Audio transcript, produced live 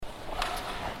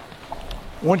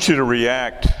I want you to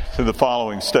react to the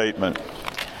following statement.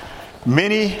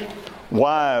 Many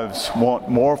wives want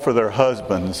more for their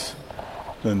husbands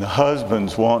than the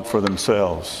husbands want for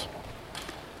themselves.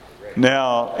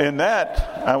 Now, in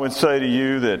that, I would say to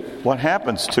you that what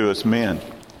happens to us men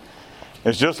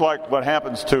is just like what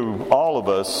happens to all of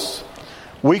us.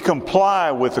 We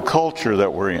comply with the culture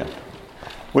that we're in.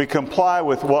 We comply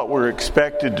with what we're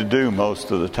expected to do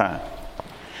most of the time.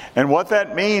 And what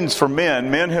that means for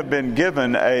men have been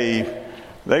given a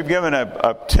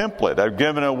template. They've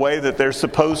given a way that they're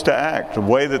supposed to act, a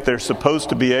way that they're supposed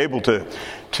to be able to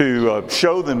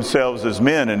show themselves as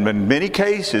men. And in many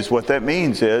cases, what that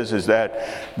means is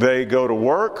that they go to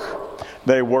work,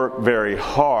 they work very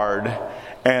hard,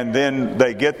 and then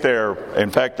they get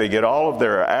they get all of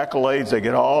their accolades, they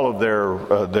get all of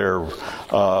their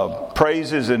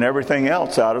praises and everything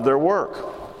else out of their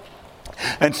work.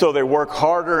 And so they work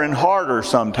harder and harder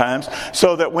sometimes,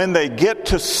 so that when they get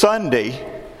to Sunday,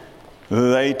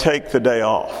 they take the day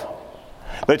off.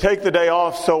 They take the day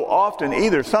off so often,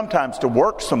 either sometimes to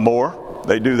work some more,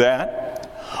 they do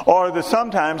that, or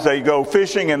sometimes they go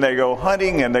fishing and they go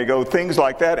hunting and they go things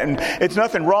like that. And it's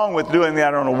nothing wrong with doing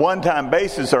that on a one-time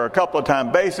basis or a couple of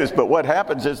time basis, but what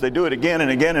happens is they do it again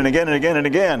and again and again and again and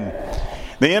again.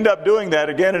 They end up doing that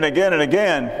again and again and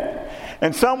again.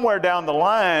 And somewhere down the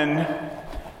line,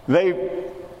 they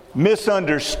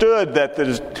misunderstood that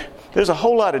there's a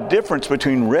whole lot of difference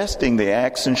between resting the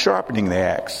axe and sharpening the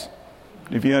axe,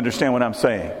 if you understand what I'm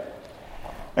saying.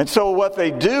 And so what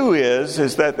they do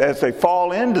is that as they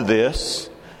fall into this,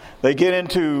 they get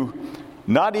into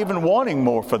not even wanting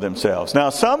more for themselves. Now,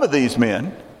 some of these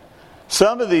men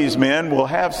will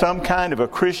have some kind of a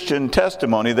Christian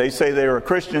testimony. They say they were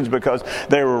Christians because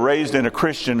they were raised in a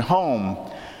Christian home.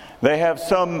 They have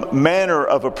some manner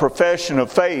of a profession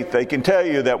of faith. They can tell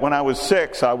you that when I was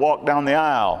 6, I walked down the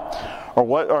aisle,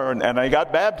 and I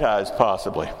got baptized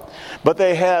possibly. But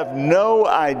they have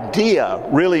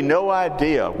really no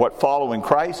idea what following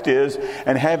Christ is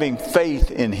and having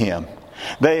faith in Him.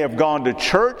 They have gone to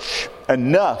church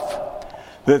enough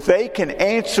that they can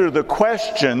answer the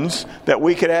questions that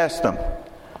we could ask them.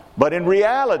 But in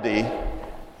reality,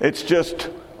 it's just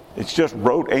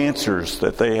rote answers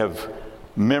that they have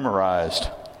memorized.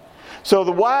 So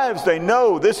the wives, they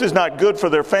know this is not good for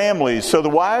their families. So the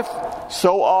wife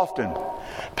so often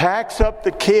packs up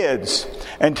the kids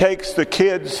and takes the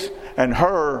kids and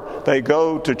her, they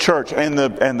go to church. And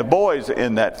the boys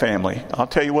in that family, I'll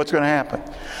tell you what's going to happen.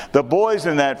 The boys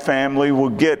in that family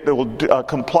will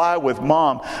comply with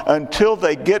mom until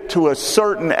they get to a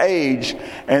certain age,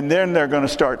 and then they're going to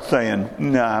start saying,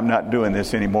 "No, I'm not doing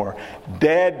this anymore.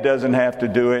 Dad doesn't have to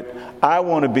do it. I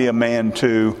want to be a man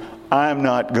too. I'm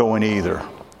not going either."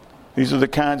 These are the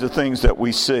kinds of things that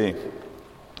we see.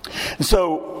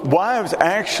 So wives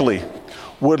actually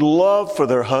would love for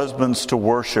their husbands to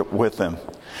worship with them.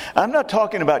 I'm not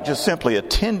talking about just simply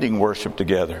attending worship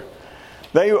together.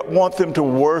 They want them to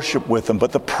worship with them.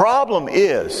 But the problem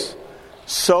is,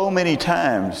 so many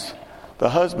times, the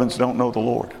husbands don't know the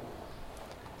Lord.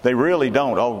 They really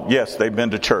don't. Oh, yes, they've been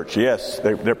to church. Yes,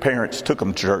 their parents took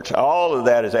them to church. All of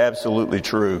that is absolutely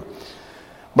true.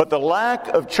 But the lack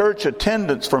of church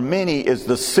attendance for many is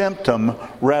the symptom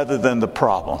rather than the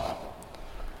problem.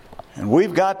 And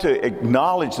we've got to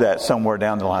acknowledge that somewhere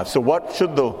down the line. So what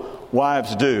should the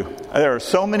wives do? There are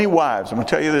so many wives. I'm going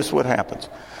to tell you this, what happens.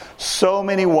 So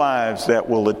many wives that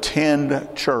will attend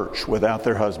church without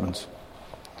their husbands.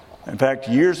 In fact,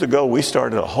 years ago, we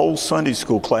started a whole Sunday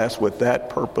school class with that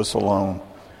purpose alone.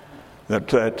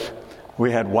 That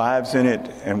we had wives in it,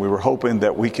 and we were hoping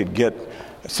that we could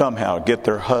somehow get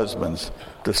their husbands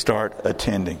to start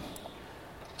attending.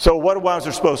 So what do wives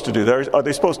are supposed to do? Are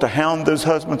they supposed to hound those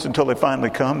husbands until they finally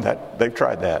come? They've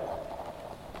tried that.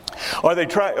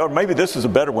 Or maybe this is a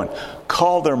better one.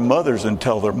 Call their mothers and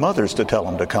tell their mothers to tell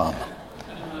them to come.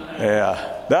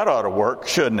 Yeah, that ought to work,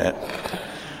 shouldn't it?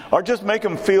 Or just make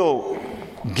them feel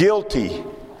guilty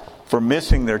for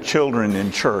missing their children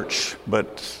in church.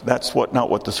 But that's not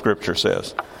what the Scripture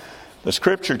says. The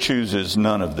Scripture chooses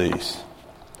none of these.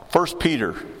 1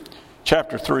 Peter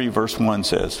chapter 3, verse 1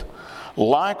 says,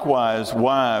 "Likewise,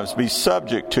 wives, be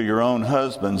subject to your own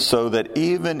husbands, so that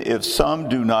even if some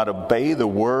do not obey the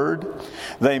word,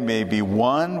 they may be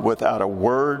won without a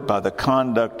word by the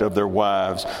conduct of their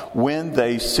wives, when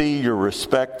they see your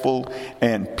respectful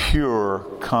and pure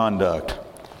conduct."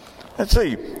 Let's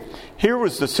see. Here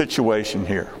was the situation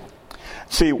here.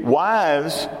 See,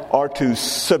 wives are to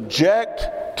subject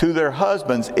to their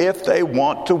husbands if they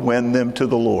want to win them to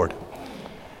the Lord.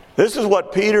 This is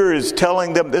what Peter is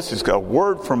telling them. This is a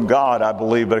word from God, I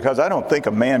believe, because I don't think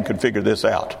a man could figure this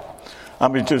out.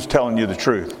 I'm just telling you the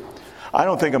truth. I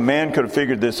don't think a man could have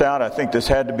figured this out. I think this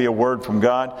had to be a word from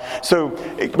God. So,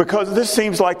 because this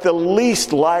seems like the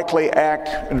least likely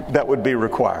act that would be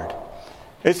required.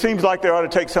 It seems like they ought to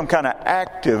take some kind of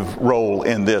active role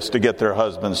in this to get their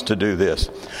husbands to do this.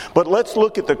 But let's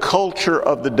look at the culture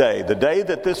of the day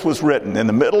that this was written, in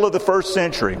the middle of the first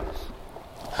century.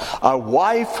 A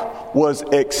wife was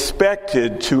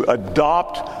expected to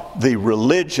adopt the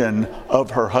religion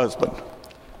of her husband.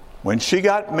 When she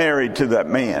got married to that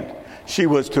man, she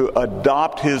was to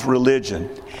adopt his religion.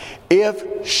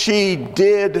 If she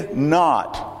did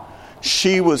not,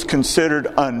 she was considered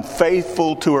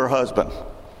unfaithful to her husband.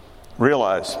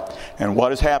 Realize, and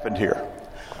what has happened here?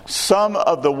 Some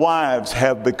of the wives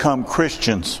have become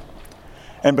Christians.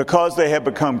 And because they have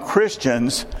become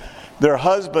Christians, their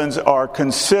husbands are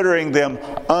considering them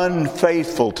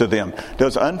unfaithful to them.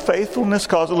 Does unfaithfulness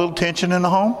cause a little tension in the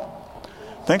home?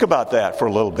 Think about that for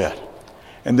a little bit.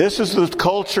 And this is the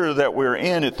culture that we're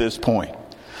in at this point.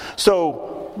 So,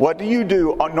 what do you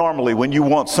do normally when you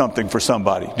want something for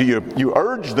somebody? Do you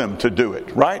urge them to do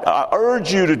it, right? I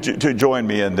urge you to join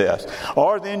me in this.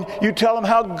 Or then you tell them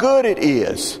how good it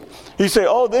is. You say,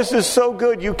 oh, this is so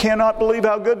good, you cannot believe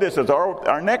how good this is.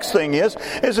 Our next thing is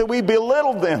that we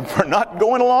belittle them for not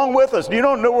going along with us. You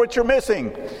don't know what you're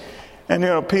missing.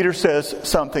 And Peter says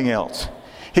something else.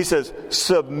 He says,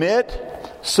 submit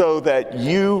so that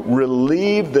you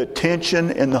relieve the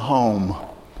tension in the home.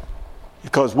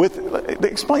 Because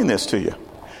explain this to you.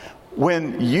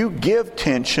 When you give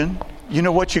tension, you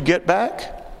know what you get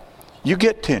back? You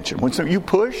get tension. When you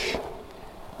push,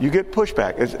 you get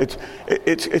pushback.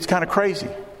 It's kind of crazy.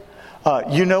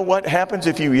 You know what happens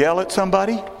if you yell at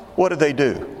somebody? What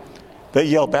do? They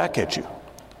yell back at you.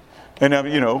 And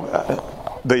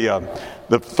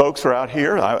the folks are out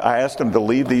here. I asked them to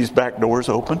leave these back doors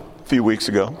open a few weeks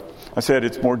ago. I said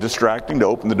it's more distracting to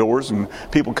open the doors and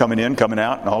people coming in, coming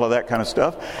out, and all of that kind of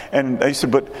stuff. And they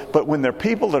said, but when there are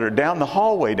people that are down the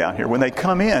hallway down here, when they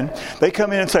come in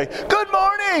and say, "Good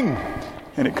morning,"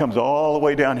 and it comes all the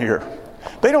way down here.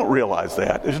 They don't realize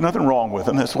that. There's nothing wrong with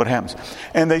them. That's what happens.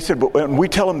 And they said, but when we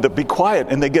tell them to be quiet,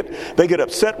 and they get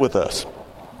upset with us.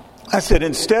 I said,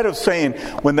 instead of saying,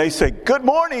 when they say, "Good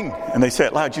morning," and they say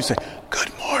it loud, you say,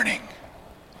 "Good morning."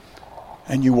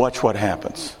 And you watch what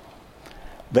happens.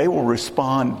 They will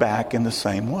respond back in the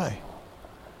same way.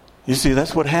 You see,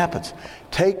 that's what happens.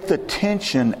 Take the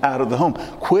tension out of the home.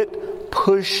 Quit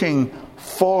pushing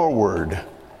forward.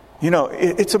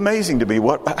 It's amazing to me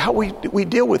how we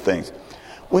deal with things.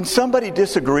 When somebody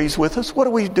disagrees with us, what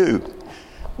do?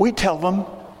 We tell them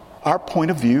our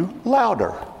point of view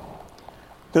louder.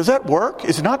 Does that work?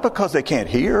 It's not because they can't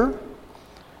hear.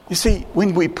 You see,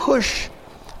 when we push,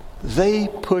 they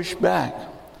push back.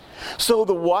 So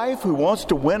the wife who wants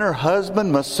to win her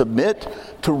husband must submit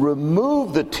to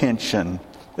remove the tension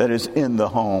that is in the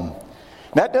home.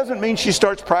 That doesn't mean she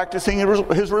starts practicing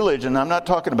his religion. I'm not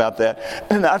talking about that.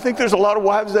 And I think there's a lot of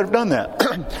wives that have done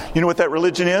that. You know what that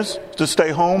religion is? To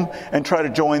stay home and try to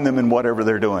join them in whatever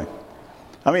they're doing.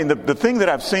 I mean, the thing that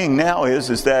I'm seeing now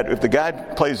is that if the guy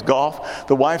plays golf,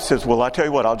 the wife says, well, I tell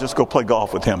you what, I'll just go play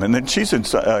golf with him. And then she's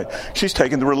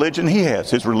taking the religion he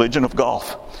has, his religion of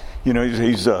golf.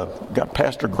 He's got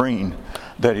Pastor Green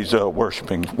that he's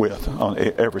worshiping with on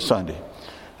every Sunday.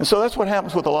 And so that's what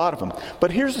happens with a lot of them.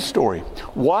 But here's the story.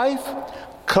 Wife,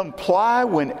 comply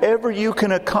whenever you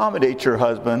can accommodate your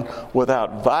husband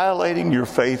without violating your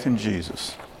faith in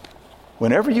Jesus.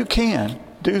 Whenever you can,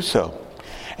 do so.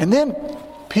 And then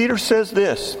Peter says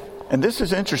this, and this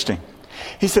is interesting.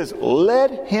 He says,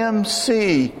 let him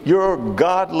see your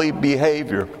godly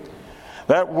behavior.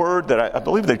 That word that I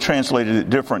believe they translated it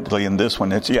differently in this one.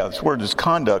 This word is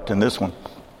conduct in this one.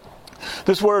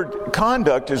 This word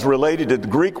conduct is related to the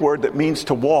Greek word that means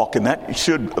to walk, and that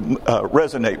should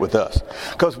resonate with us.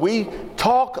 Because we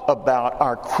talk about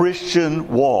our Christian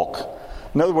walk.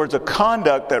 In other words, a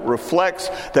conduct that reflects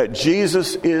that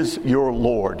Jesus is your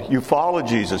Lord. You follow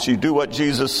Jesus. You do what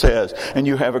Jesus says. And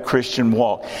you have a Christian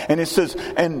walk. And it says,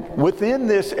 and within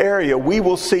this area, we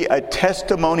will see a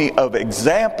testimony of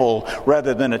example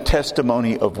rather than a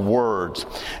testimony of words.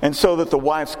 And so that the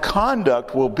wife's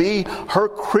conduct will be her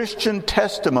Christian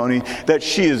testimony that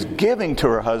she is giving to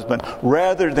her husband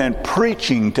rather than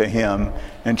preaching to him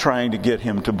and trying to get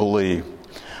him to believe.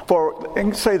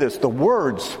 And say this, the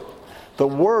words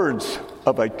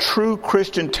of a true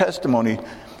Christian testimony,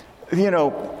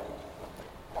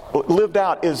 lived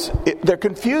out they're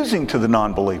confusing to the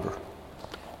non-believer.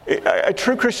 A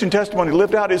true Christian testimony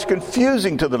lived out is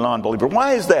confusing to the non-believer.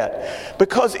 Why is that?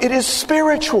 Because it is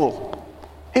spiritual.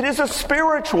 It is a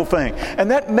spiritual thing. And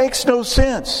that makes no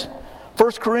sense.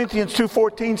 1 Corinthians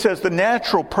 2:14 says, the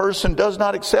natural person does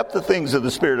not accept the things of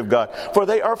the Spirit of God, for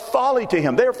they are folly to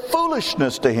him. They are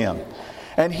foolishness to him.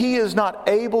 And he is not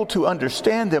able to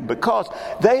understand them because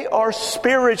they are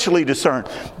spiritually discerned.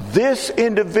 This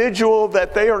individual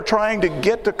that they are trying to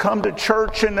get to come to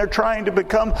church and they're trying to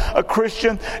become a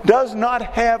Christian does not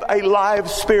have a live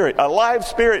spirit. A live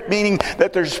spirit meaning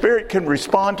that their spirit can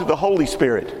respond to the Holy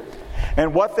Spirit.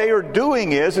 And what they are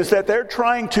doing is that they're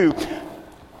trying to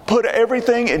put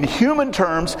everything in human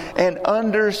terms and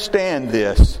understand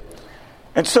this.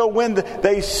 And so when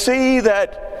they see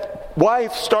that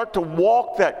wife start to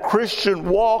walk that Christian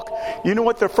walk, you know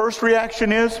what their first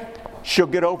reaction is? She'll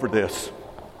get over this.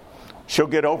 She'll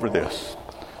get over this.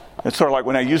 It's sort of like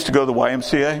when I used to go to the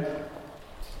YMCA.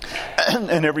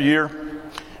 And every year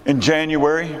in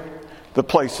January, the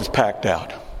place is packed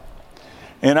out.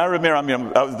 And I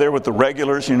remember, I was there with the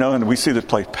regulars, and we see this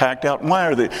place packed out.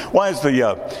 Why is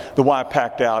the Y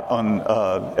packed out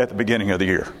at the beginning of the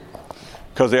year?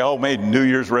 Because they all made New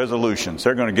Year's resolutions.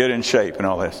 They're going to get in shape and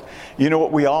all this. You know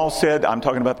what we all said? I'm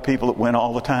talking about the people that went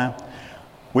all the time.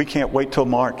 We can't wait till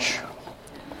March.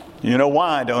 You know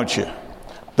why, don't you?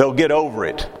 They'll get over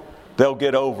it. They'll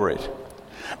get over it.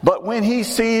 But when he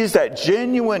sees that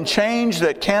genuine change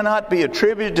that cannot be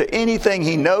attributed to anything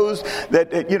he knows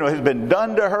that has been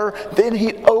done to her, then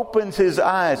he opens his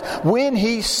eyes. When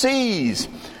he sees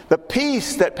the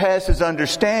peace that passes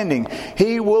understanding,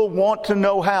 he will want to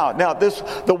know how. Now,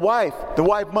 the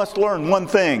wife must learn one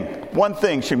thing. One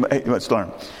thing she must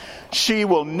learn. She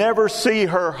will never see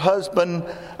her husband,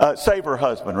 save her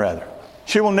husband, rather.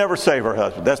 She will never save her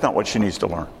husband. That's not what she needs to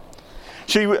learn.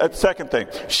 Second thing,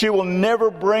 she will never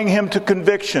bring him to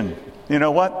conviction. You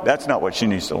know what? That's not what she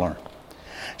needs to learn.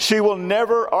 She will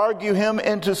never argue him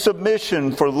into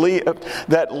submission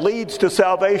that leads to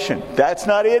salvation. That's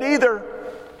not it either.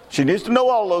 She needs to know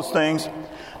all those things.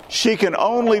 She can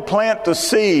only plant the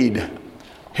seed.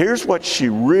 Here's what she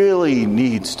really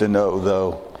needs to know,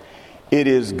 though. It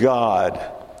is God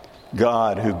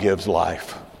who gives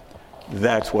life.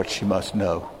 That's what she must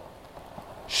know.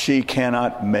 She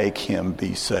cannot make him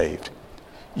be saved.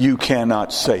 You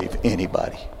cannot save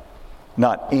anybody.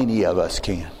 Not any of us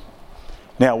can.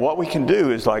 Now, what we can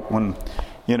do is like when,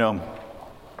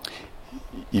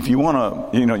 if you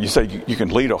want to, you say you can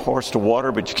lead a horse to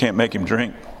water, but you can't make him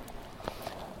drink.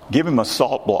 Give him a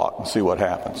salt block and see what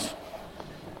happens.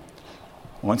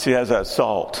 Once he has that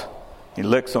salt, he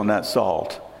licks on that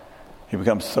salt, he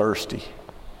becomes thirsty.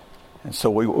 And so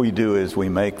what we do is we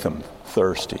make them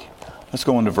thirsty. Let's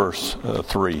go into verse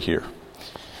 3 here.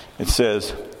 It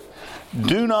says,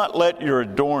 do not let your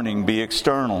adorning be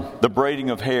external, the braiding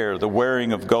of hair, the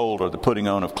wearing of gold, or the putting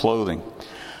on of clothing.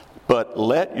 But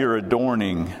let your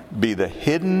adorning be the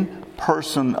hidden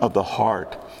person of the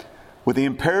heart, with the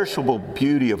imperishable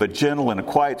beauty of a gentle and a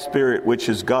quiet spirit, which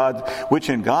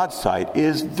in God's sight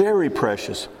is very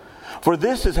precious. For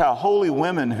this is how holy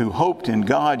women who hoped in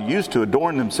God used to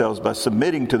adorn themselves by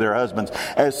submitting to their husbands,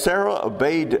 as Sarah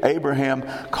obeyed Abraham,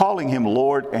 calling him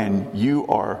Lord, and you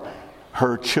are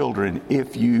her children,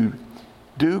 if you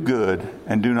do good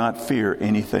and do not fear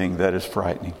anything that is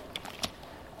frightening.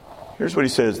 Here's what he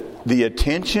says. The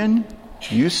attention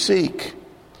you seek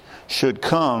should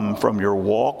come from your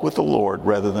walk with the Lord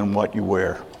rather than what you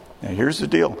wear. Now here's the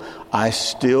deal. I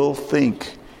still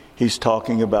think he's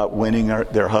talking about winning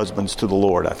their husbands to the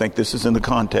Lord. I think this is in the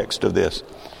context of this.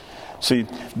 See,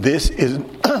 this is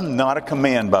not a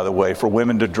command, by the way, for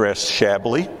women to dress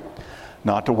shabbily,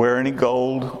 not to wear any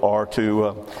gold, or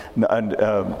to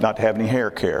not have any hair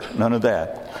care. None of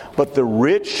that. But the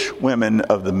rich women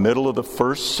of the middle of the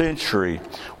first century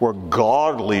were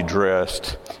gaudily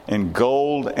dressed in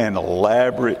gold and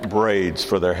elaborate braids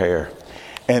for their hair.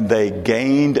 And they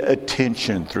gained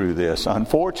attention through this,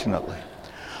 unfortunately.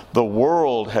 The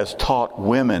world has taught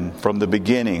women from the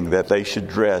beginning that they should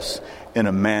dress in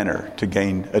a manner to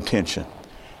gain attention.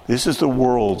 This is the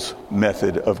world's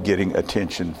method of getting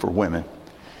attention for women.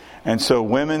 And so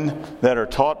women that are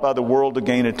taught by the world to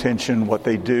gain attention, what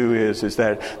they do is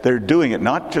that they're doing it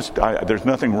not just, there's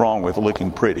nothing wrong with looking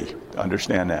pretty.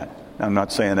 Understand that. I'm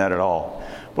not saying that at all.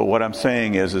 But what I'm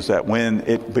saying is that when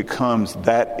it becomes,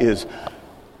 that is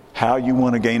how you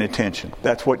want to gain attention.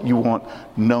 That's what you want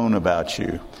known about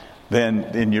you.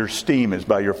 Then your esteem is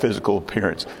by your physical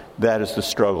appearance. That is the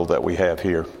struggle that we have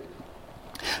here.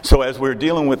 So as we're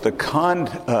dealing with the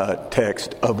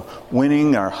context of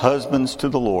winning our husbands to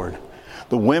the Lord,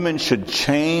 the women should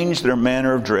change their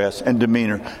manner of dress and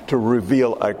demeanor to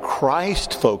reveal a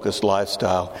Christ-focused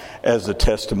lifestyle as the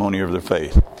testimony of their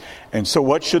faith. And so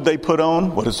what should they put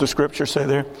on? What does the scripture say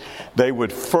there? They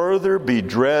would further be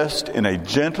dressed in a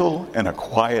gentle and a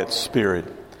quiet spirit.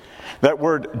 That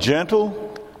word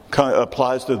gentle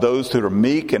applies to those that are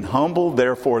meek and humble.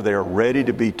 Therefore, they are ready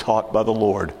to be taught by the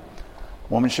Lord.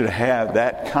 Woman should have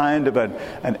that kind of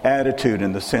an attitude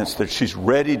in the sense that she's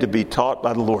ready to be taught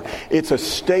by the Lord. It's a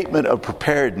statement of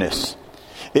preparedness.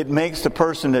 It makes the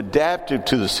person adaptive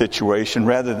to the situation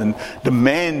rather than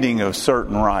demanding of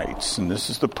certain rights. And this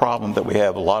is the problem that we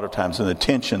have a lot of times in the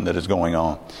tension that is going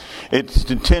on. It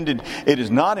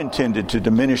is not intended to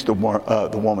diminish the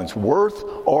woman's worth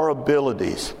or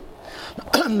abilities.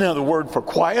 Now, the word for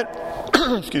quiet,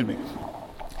 excuse me,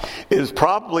 is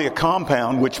probably a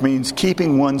compound which means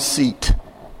keeping one's seat.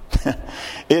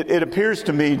 It appears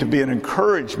to me to be an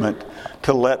encouragement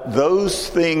to let those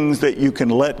things that you can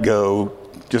let go,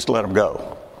 just let them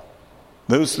go.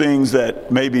 Those things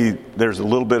that maybe there's a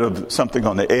little bit of something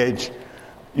on the edge,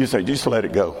 you say, just let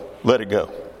it go. Let it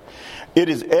go. It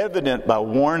is evident by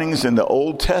warnings in the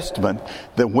Old Testament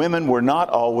that women were not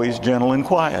always gentle and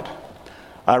quiet.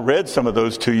 I read some of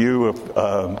those to you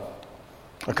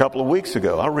a couple of weeks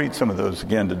ago. I'll read some of those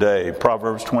again today.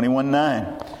 Proverbs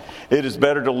 21:9. It is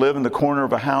better to live in the corner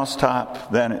of a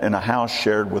housetop than in a house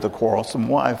shared with a quarrelsome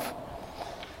wife.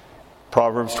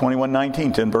 Proverbs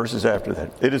 21:19, 10 verses after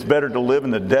that. It is better to live in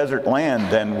the desert land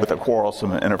than with a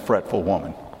quarrelsome and a fretful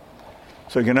woman.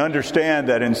 So you can understand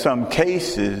that in some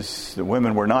cases, the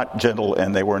women were not gentle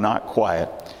and they were not quiet.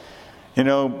 You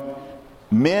know,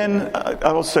 men,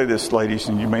 I will say this, ladies,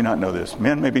 and you may not know this,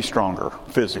 men may be stronger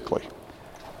physically.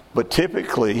 But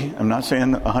typically, I'm not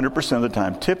saying 100% of the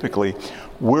time, typically,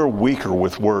 we're weaker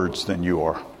with words than you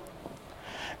are.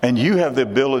 And you have the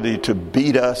ability to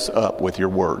beat us up with your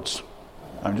words.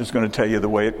 I'm just going to tell you the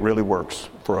way it really works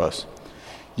for us.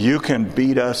 You can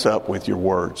beat us up with your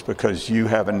words because you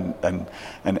have an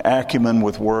acumen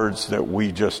with words that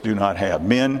we just do not have.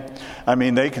 Men, I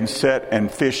mean, they can sit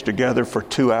and fish together for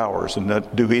 2 hours and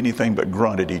not do anything but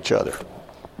grunt at each other.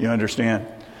 You understand?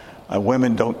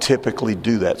 Women don't typically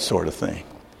do that sort of thing.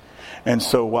 And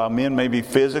so while men may be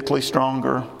physically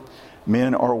stronger,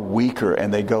 men are weaker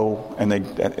and they go and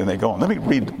they go on. Let me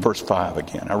read verse 5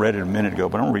 again. I read it a minute ago,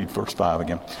 but I'll read verse 5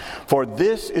 again. For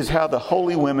this is how the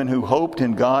holy women who hoped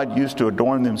in God used to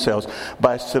adorn themselves,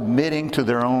 by submitting to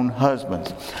their own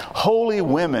husbands. Holy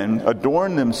women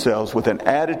adorn themselves with an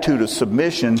attitude of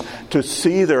submission to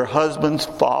see their husbands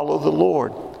follow the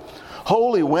Lord.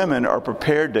 Holy women are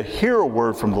prepared to hear a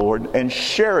word from the Lord and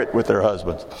share it with their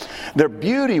husbands. Their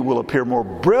beauty will appear more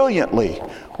brilliantly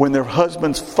when their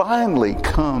husbands finally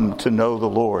come to know the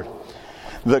Lord.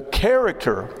 The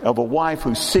character of a wife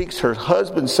who seeks her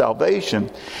husband's salvation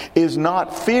is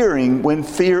not fearing when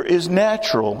fear is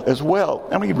natural as well.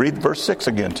 Let me read verse 6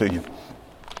 again to you.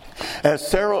 As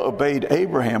Sarah obeyed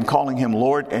Abraham, calling him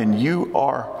Lord, and you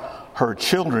are her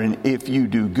children if you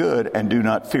do good and do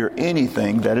not fear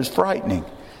anything that is frightening.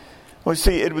 Well,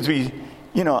 see, it would be,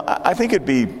 I think it'd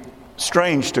be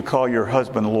strange to call your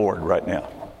husband Lord right now.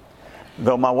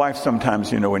 Though my wife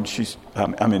sometimes, when she's,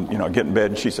 get in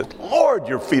bed and she says, Lord,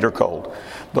 your feet are cold.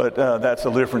 But that's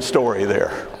a different story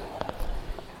there.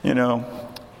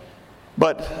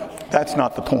 But that's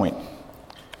not the point.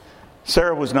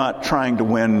 Sarah was not trying to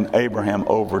win Abraham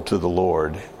over to the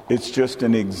Lord. It's just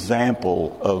an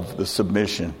example of the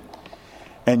submission.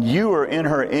 And you are in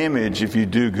her image if you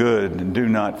do good and do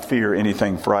not fear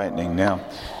anything frightening. Now,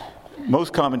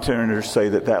 most commentators say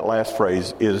that last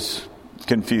phrase is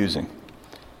confusing.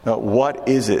 Now, what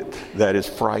is it that is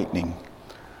frightening?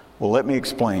 Well, let me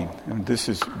explain. And this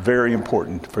is very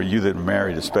important for you that are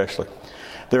married especially.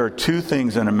 There are two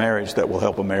things in a marriage that will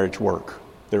help a marriage work.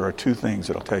 There are two things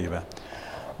that I'll tell you about.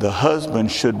 The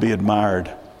husband should be admired.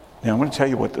 Now, I'm going to tell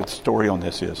you what the story on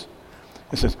this is.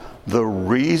 It says, the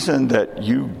reason that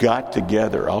you got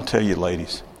together, I'll tell you,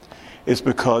 ladies, is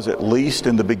because at least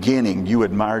in the beginning, you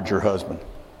admired your husband.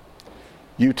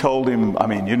 You told him,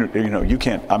 you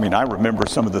can't, I remember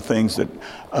some of the things that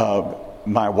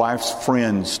my wife's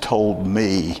friends told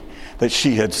me that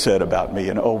she had said about me.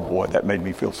 And oh boy, that made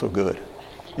me feel so good,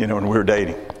 when we were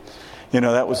dating.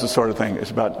 That was the sort of thing.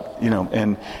 It's about,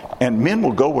 and men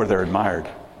will go where they're admired.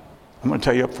 I'm going to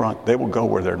tell you up front, they will go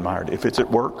where they're admired. If it's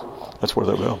at work, that's where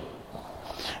they'll go.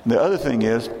 And the other thing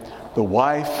is, the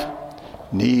wife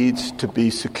needs to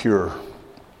be secure.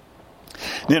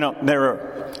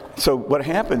 So what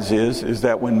happens is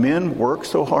that when men work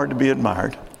so hard to be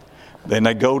admired, then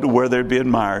they go to where they'd be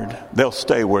admired, they'll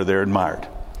stay where they're admired.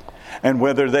 And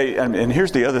whether and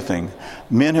here's the other thing,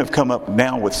 men have come up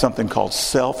now with something called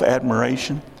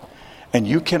self-admiration. And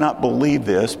you cannot believe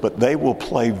this, but they will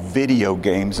play video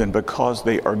games, and because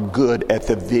they are good at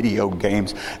the video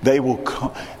games, they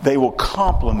will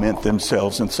compliment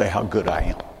themselves and say how good I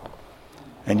am.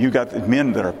 And you got the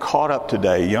men that are caught up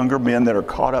today, younger men that are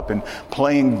caught up in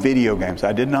playing video games.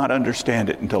 I did not understand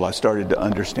it until I started to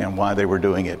understand why they were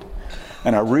doing it.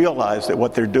 And I realized that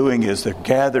what they're doing is they're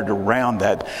gathered around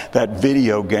that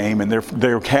video game, and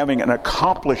they're having an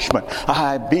accomplishment.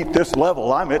 I beat this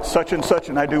level. I'm at such and such,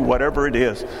 and I do whatever it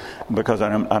is, because I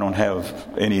don't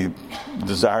have any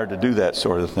desire to do that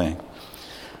sort of thing.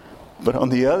 But on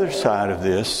the other side of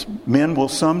this, men will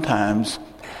sometimes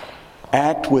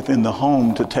act within the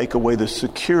home to take away the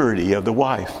security of the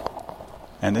wife.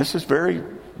 And this is very,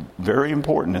 very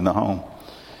important in the home.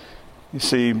 You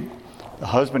see, the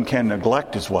husband can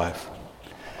neglect his wife.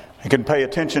 He can pay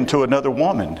attention to another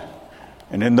woman.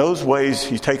 And in those ways,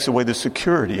 he takes away the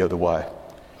security of the wife.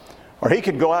 Or he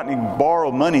could go out and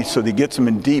borrow money so that he gets them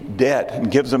in deep debt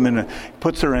and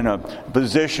puts her in a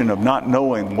position of not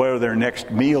knowing where their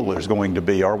next meal is going to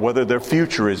be or whether their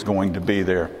future is going to be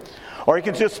there. Or he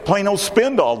can just plain old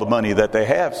spend all the money that they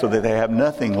have so that they have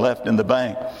nothing left in the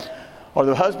bank. Or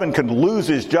the husband can lose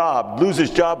his job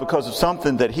because of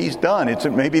something that he's done. It's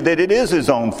maybe that it is his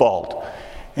own fault,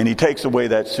 and he takes away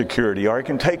that security. Or he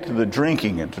can take to the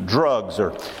drinking and to drugs.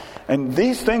 And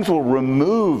these things will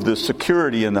remove the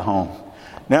security in the home.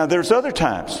 Now, there's other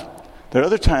times. There are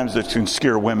other times that can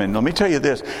scare women. Let me tell you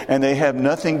this, and they have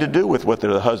nothing to do with what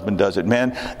the husband does it.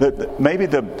 Man, maybe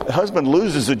the husband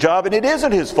loses a job, and it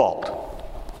isn't his fault.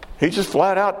 He just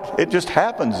flat out, it just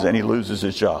happens, and he loses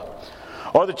his job.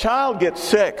 Or the child gets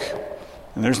sick,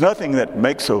 and there's nothing that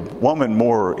makes a woman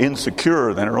more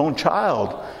insecure than her own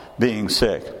child being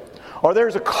sick. Or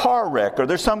there's a car wreck, or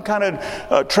there's some kind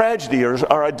of tragedy,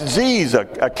 or a disease,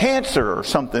 a cancer, or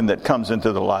something that comes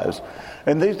into their lives.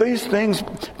 And these things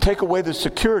take away the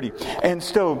security. And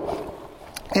so,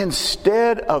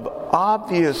 instead of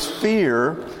obvious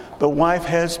fear, the wife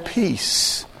has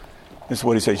peace. That's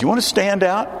what he says. You want to stand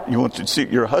out? You want to see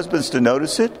your husbands to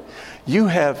notice it? You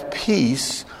have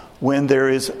peace when there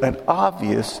is an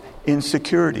obvious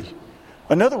insecurity.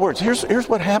 In other words, here's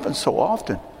what happens so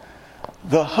often.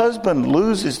 The husband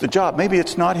loses the job. Maybe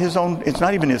it's not his own, it's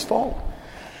not even his fault.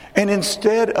 And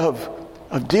instead of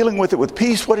dealing with it with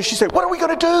peace, what does she say? What are we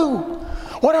going to do?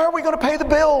 How are we going to pay the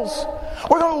bills?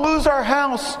 We're going to lose our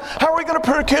house. How are we going to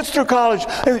put our kids through college?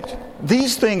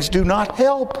 These things do not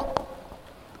help.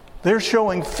 They're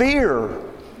showing fear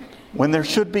when there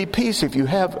should be peace if you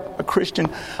have a Christian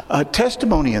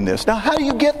testimony in this. Now, how do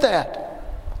you get that?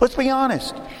 Let's be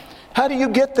honest. How do you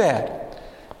get that?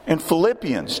 In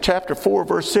Philippians chapter 4,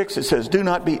 verse 6, it says, "Do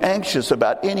not be anxious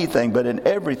about anything, but in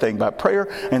everything, by prayer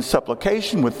and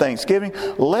supplication with thanksgiving,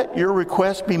 let your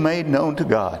requests be made known to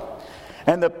God.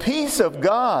 And the peace of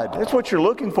God," that's what you're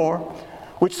looking for,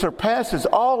 "which surpasses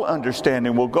all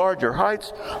understanding, will guard your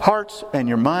hearts and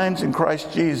your minds in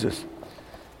Christ Jesus."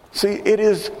 See, it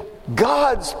is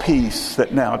God's peace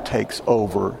that now takes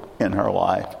over in her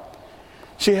life.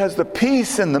 She has the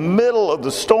peace in the middle of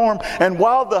the storm, and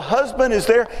while the husband is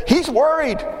there, he's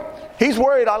worried. He's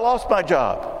worried, I lost my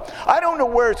job. I don't know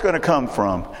where it's going to come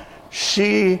from.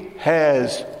 She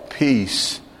has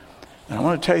peace. And I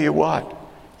want to tell you what,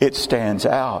 it stands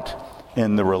out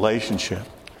in the relationship.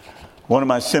 One of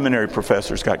my seminary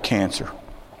professors got cancer.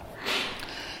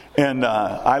 And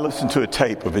I listened to a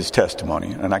tape of his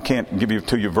testimony. And I can't give it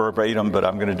to you verbatim, but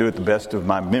I'm going to do it the best of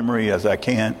my memory as I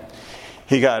can.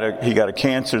 He got a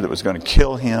cancer that was going to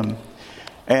kill him.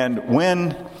 And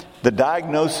when the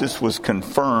diagnosis was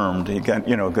confirmed, they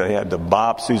had the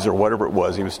biopsies or whatever it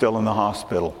was. He was still in the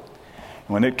hospital.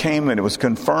 When it came and it was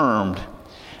confirmed,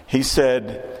 he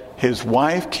said his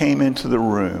wife came into the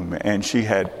room and she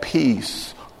had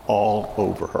peace all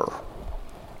over her.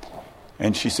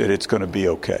 And she said, "It's going to be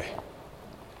okay."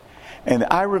 And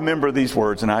I remember these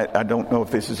words, and I don't know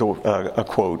if this is a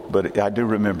quote, but I do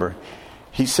remember.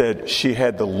 He said, she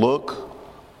had the look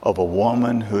of a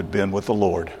woman who had been with the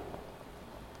Lord.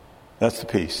 That's the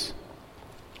peace.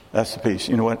 That's the peace.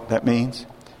 You know what that means?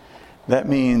 That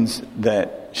means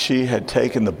that she had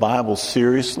taken the Bible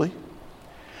seriously.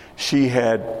 She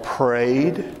had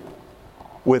prayed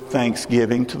with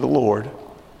thanksgiving to the Lord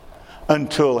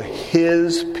until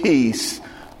His peace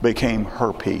became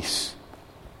her peace.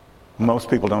 Most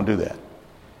people don't do that.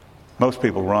 Most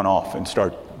people run off and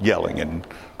start yelling and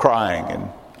crying and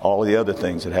all the other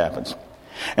things that happens.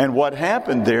 And what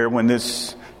happened there when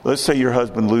let's say your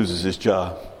husband loses his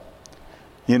job,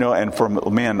 and for a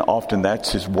man, often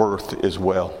that's his worth as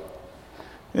well.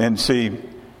 And see,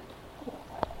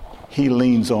 he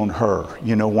leans on her.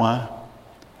 You know why?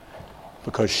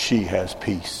 because she has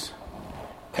peace.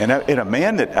 And a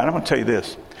man that, I'm going to tell you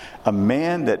this, a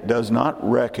man that does not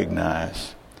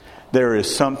recognize there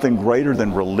is something greater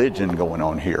than religion going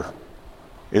on here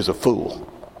is a fool.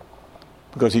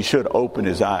 Because he should open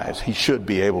his eyes. He should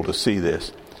be able to see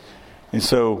this. And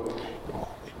so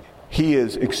he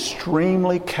is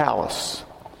extremely callous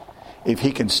if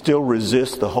he can still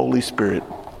resist the Holy Spirit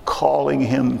calling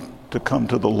him to come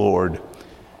to the Lord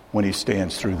when he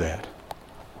stands through that.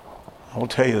 I will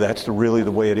tell you that's really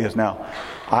the way it is. Now,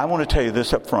 I want to tell you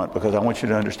this up front because I want you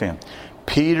to understand.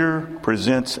 Peter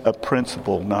presents a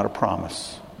principle, not a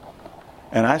promise.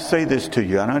 And I say this to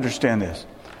you, and I understand this.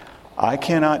 I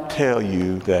cannot tell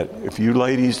you that if you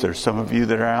ladies, there's some of you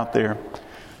that are out there,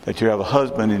 that you have a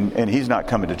husband and he's not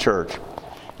coming to church.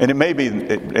 And it may be,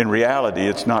 in reality,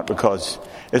 it's not because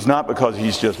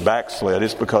he's just backslid.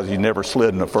 It's because he never slid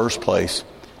in the first place.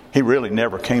 He really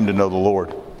never came to know the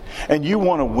Lord. And you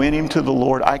want to win him to the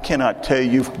Lord, I cannot tell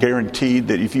you guaranteed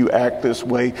that if you act this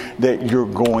way that you're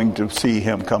going to see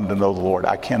him come to know the Lord.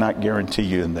 I cannot guarantee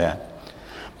you in that.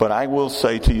 But I will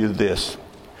say to you this.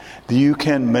 You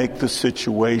can make the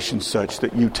situation such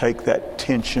that you take that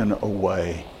tension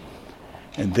away.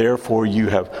 And therefore you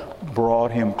have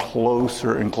brought him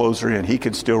closer and closer in. He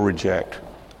can still reject.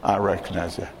 I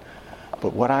recognize that.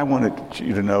 But what I want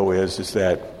you to know is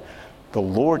that the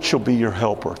Lord shall be your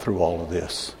helper through all of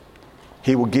this.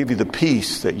 He will give you the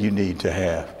peace that you need to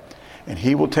have. And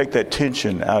he will take that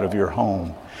tension out of your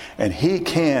home. And he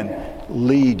can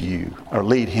lead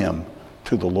him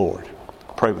to the Lord.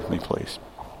 Pray with me, please.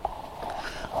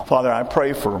 Father, I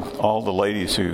pray for all the ladies who